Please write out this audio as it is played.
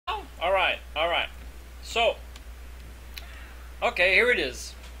Alright, alright. So, okay, here it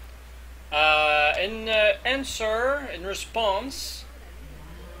is. In answer, in response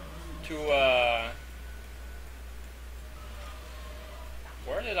to,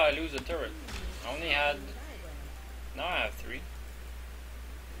 where did I lose a turret? I only had, now I have 3.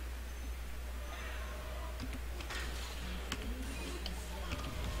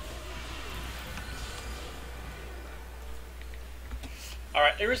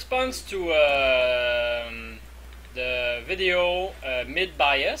 Alright, in response to the video mid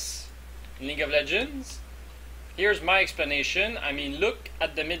bias in League of Legends, here's my explanation. I mean, look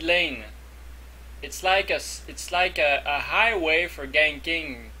at the mid lane. It's like a highway for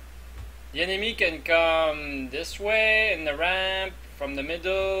ganking. The enemy can come this way in the ramp from the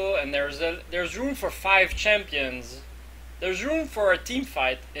middle, and there's room for 5 champions. There's room for a team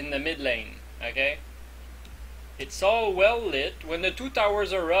fight in the mid lane. Okay. It's all well lit. When the 2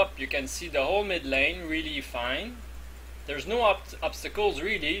 towers are up, you can see the whole mid lane really fine. There's no obstacles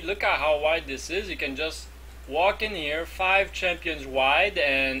really. Look at how wide this is. You can just walk in here, 5 champions wide,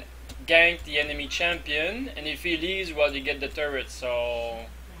 and gank the enemy champion. And if he leaves, well, you get the turret. So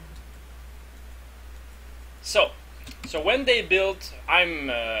when they built, I'm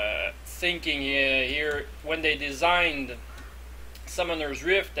thinking here when they designed Summoner's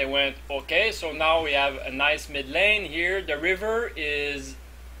Rift, they went, okay, so now we have a nice mid lane here. The river is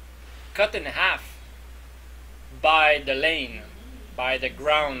cut in half by the lane, by the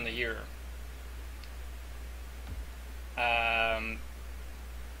ground here.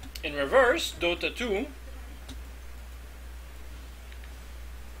 In reverse, Dota 2,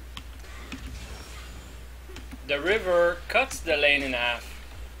 the river cuts the lane in half.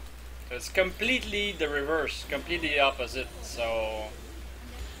 It's completely the reverse, completely the opposite. So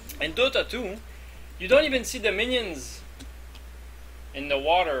in Dota 2, you don't even see the minions in the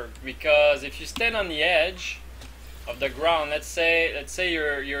water, because if you stand on the edge of the ground, let's say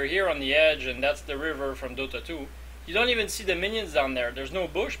you're here on the edge and that's the river from Dota 2, you don't even see the minions down there. There's no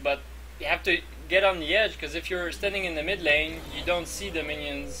bush, but you have to get on the edge, because if you're standing in the mid lane, you don't see the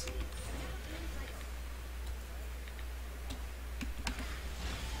minions.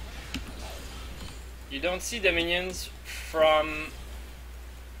 You don't see the minions from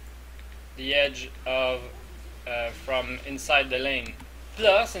the edge of, from inside the lane.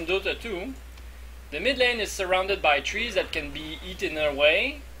 Plus, in Dota 2, the mid lane is surrounded by trees that can be eaten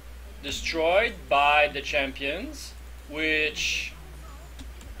away, destroyed by the champions, which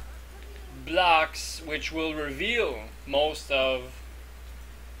will reveal most of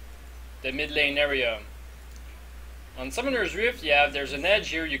the mid lane area. On Summoner's Rift, there's an edge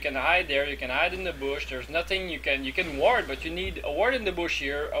here. You can hide there. You can hide in the bush. There's nothing you can ward, but you need a ward in the bush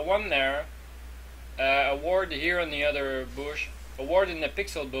here, a one there, a ward here on the other bush, a ward in the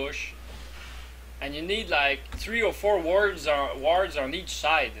pixel bush, and you need like 3 or 4 wards on each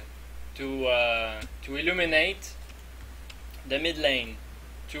side to illuminate the mid lane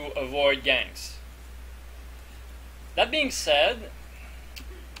to avoid ganks. That being said,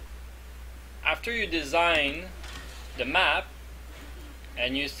 after you design the map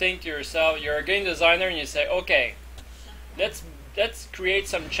and you think to yourself, you're a game designer, and you say, okay, let's create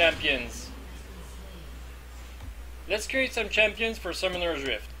some champions. Let's create some champions for Summoner's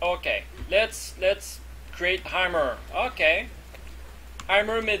Rift. Okay, let's create Heimer. Okay,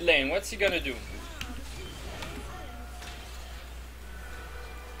 Heimer mid lane. What's he gonna do?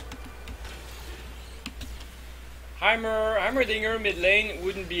 Heimerdinger mid lane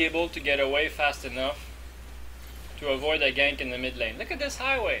wouldn't be able to get away fast enough to avoid a gank in the mid lane. Look at this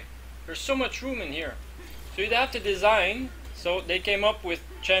highway. There's so much room in here. So you'd have to design. So they came up with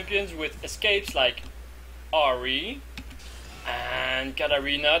champions with escapes like Ahri and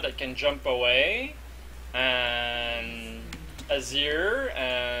Katarina that can jump away, and Azir,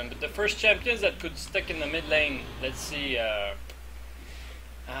 but the first champions that could stick in the mid lane, let's see,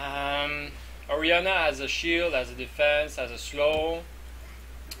 Orianna has a shield, has a defense, has a slow.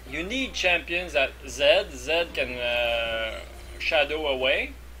 You need champions that Zed can shadow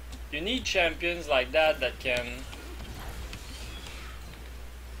away. You need champions like that can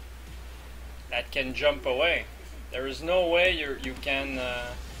jump away. There is no way you can.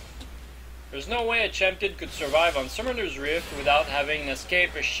 There's no way a champion could survive on Summoner's Rift without having an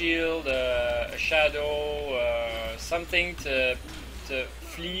escape, a shield, a shadow, something to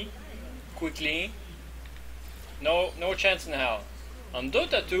flee quickly. No chance in hell. On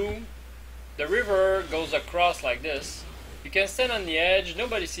Dota 2, the river goes across like this. You can stand on the edge,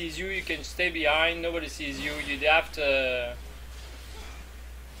 nobody sees you, you can stay behind, nobody sees you. You'd have to...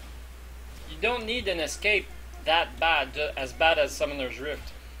 You don't need an escape that bad, as bad as Summoner's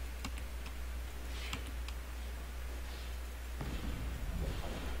Rift.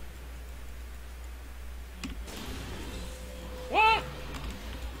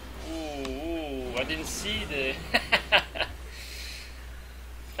 didn't see the...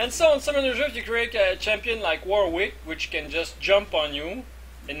 And so on Summoner's Rift you create a champion like Warwick, which can just jump on you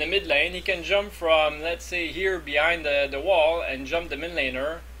in the mid lane. He can jump from, let's say, here behind the wall and jump the mid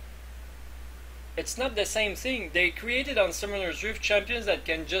laner. It's not the same thing. They created on Summoner's Rift champions that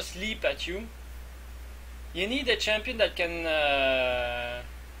can just leap at you. You need a champion that can...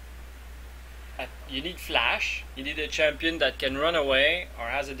 you need flash. You need a champion that can run away or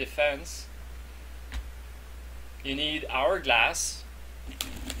has a defense. You need hourglass.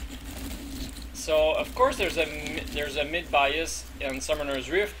 So of course there's a mid bias in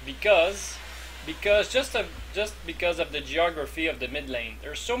Summoner's Rift because just because of the geography of the mid lane.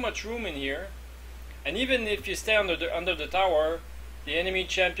 There's so much room in here, and even if you stay under the tower, the enemy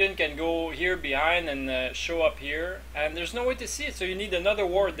champion can go here behind and show up here, and there's no way to see it. So you need another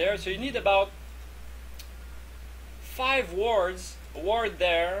ward there. So you need about 5 wards. A ward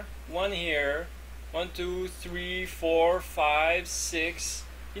there, one here, 1, 2, 3, 4, 5, 6.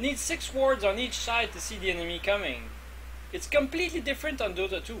 You need 6 wards on each side to see the enemy coming. It's completely different on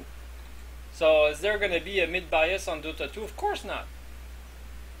Dota 2. So is there going to be a mid bias on Dota 2? Of course not.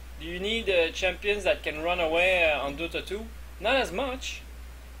 Do you need champions that can run away on Dota 2? Not as much.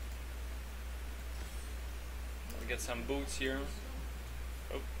 Let's get some boots here.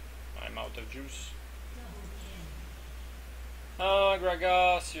 Oh, I'm out of juice. Oh,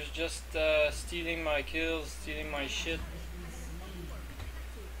 Gragas, you're just stealing my kills, stealing my shit.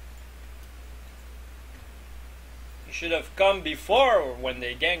 You should have come before when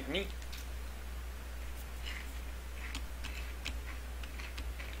they ganked me.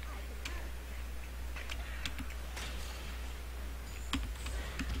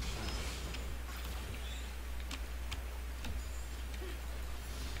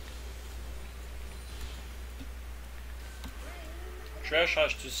 Trash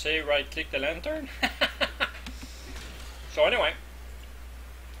has to say right click the lantern. So anyway,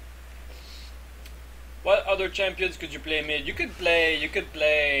 what other champions could you play mid? You could play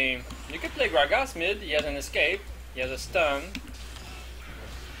Gragas mid. He has an escape. He has a stun.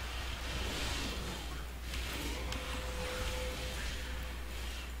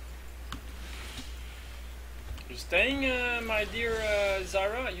 You staying, my dear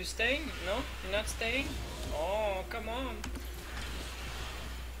Zara? Are you staying? No, you're not staying. Oh, come on.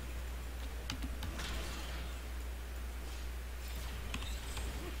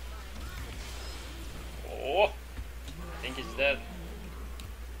 Oh, I think he's dead.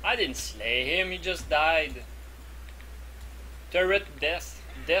 I didn't slay him, he just died. Turret death.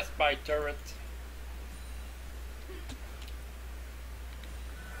 Death by turret.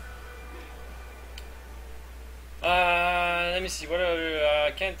 Let me see, what other,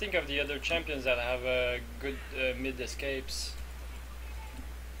 I can't think of the other champions that have good mid escapes.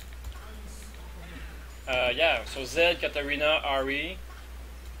 Yeah, so Zed, Katarina, Ahri.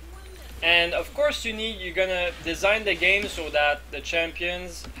 And of course you're gonna design the game so that the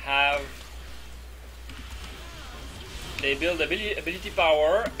champions they build ability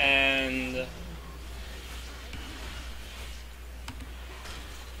power, and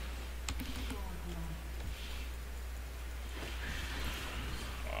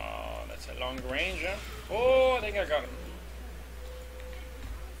oh, that's a long range, huh? Oh, I think I got him.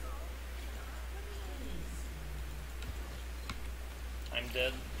 I'm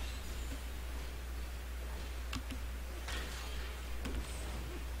dead.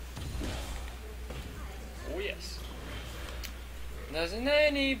 Oh yes. Doesn't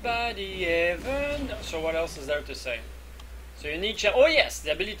anybody ever know? So what else is there to say? So you need oh yes,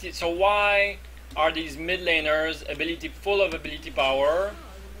 the ability. So why are these mid laners full of ability power,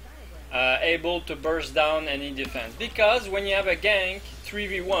 able to burst down any defense? Because when you have a gank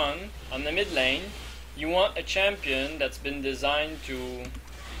 3v1 on the mid lane, you want a champion that's been designed to...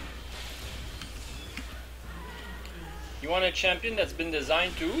 You want a champion that's been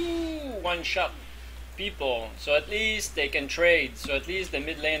designed to one-shot people, so at least they can trade, so at least the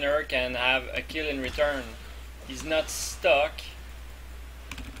mid laner can have a kill in return. He's not stuck.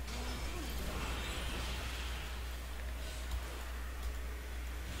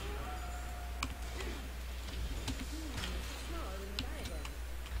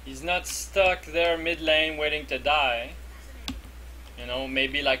 He's not stuck there mid lane waiting to die. You know,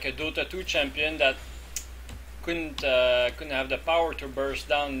 maybe like a Dota 2 champion that couldn't have the power to burst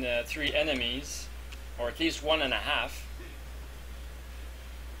down 3 enemies, or at least 1.5.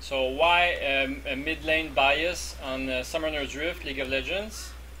 So why a mid lane bias on Summoner's Rift League of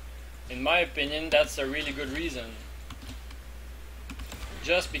Legends? In my opinion, that's a really good reason.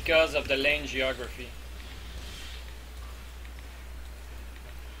 Just because of the lane geography.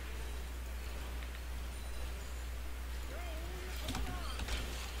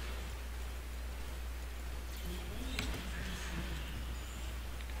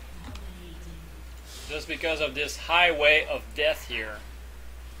 just because of this highway of death here.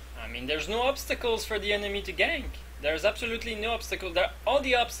 I mean, there's no obstacles for the enemy to gank. There's absolutely no obstacle. All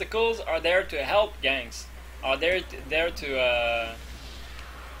the obstacles are there to help ganks. Are there to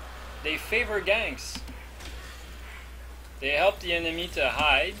they favor ganks. They help the enemy to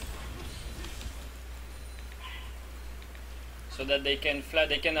hide, so that they can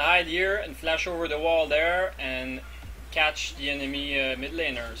hide here and flash over the wall there and catch the enemy mid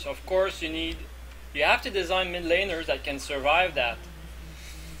laner. So of course you have to design mid laners that can survive that.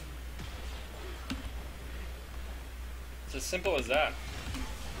 It's as simple as that.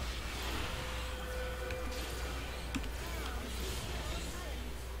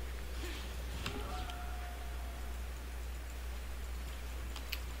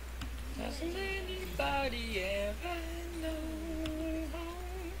 Doesn't anybody ever know?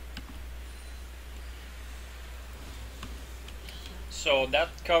 So that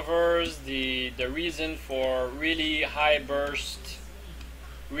covers the reason for really high burst,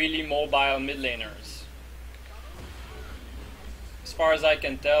 really mobile mid laners. As far as I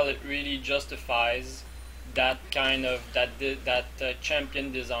can tell, it really justifies that kind of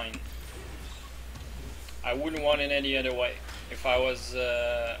champion design. I wouldn't want it any other way. If I was,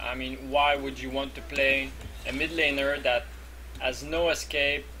 I mean, why would you want to play a mid laner that has no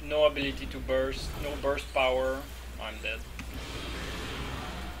escape, no ability to burst, no burst power? I'm dead.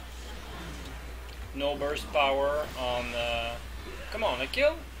 No burst power on. Come on, a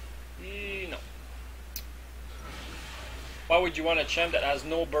kill? No. Why would you want a champ that has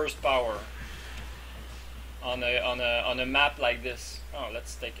no burst power on a map like this? Oh,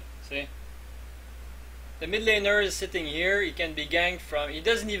 let's take it. See. The mid laner is sitting here. He can be ganked from. He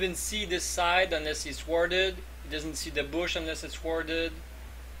doesn't even see this side unless he's warded. He doesn't see the bush unless it's warded.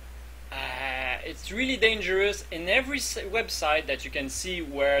 It's really dangerous. In every website that you can see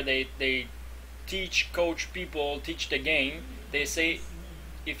where they coach people, teach the game, they say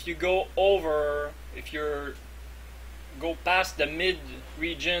if you go past the mid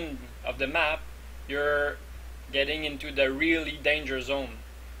region of the map, you're getting into the really danger zone.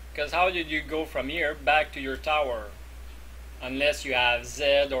 Because how did you go from here back to your tower? Unless you have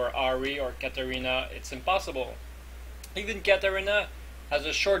Zed or Ahri or Katarina, it's impossible. Even Katarina has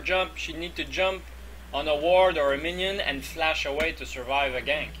a short jump. She needs to jump on a ward or a minion and flash away to survive a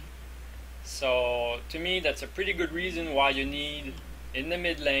gank. So to me, that's a pretty good reason why you need, in the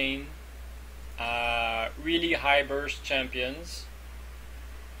mid lane, really high burst champions.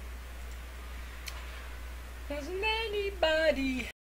 Doesn't anybody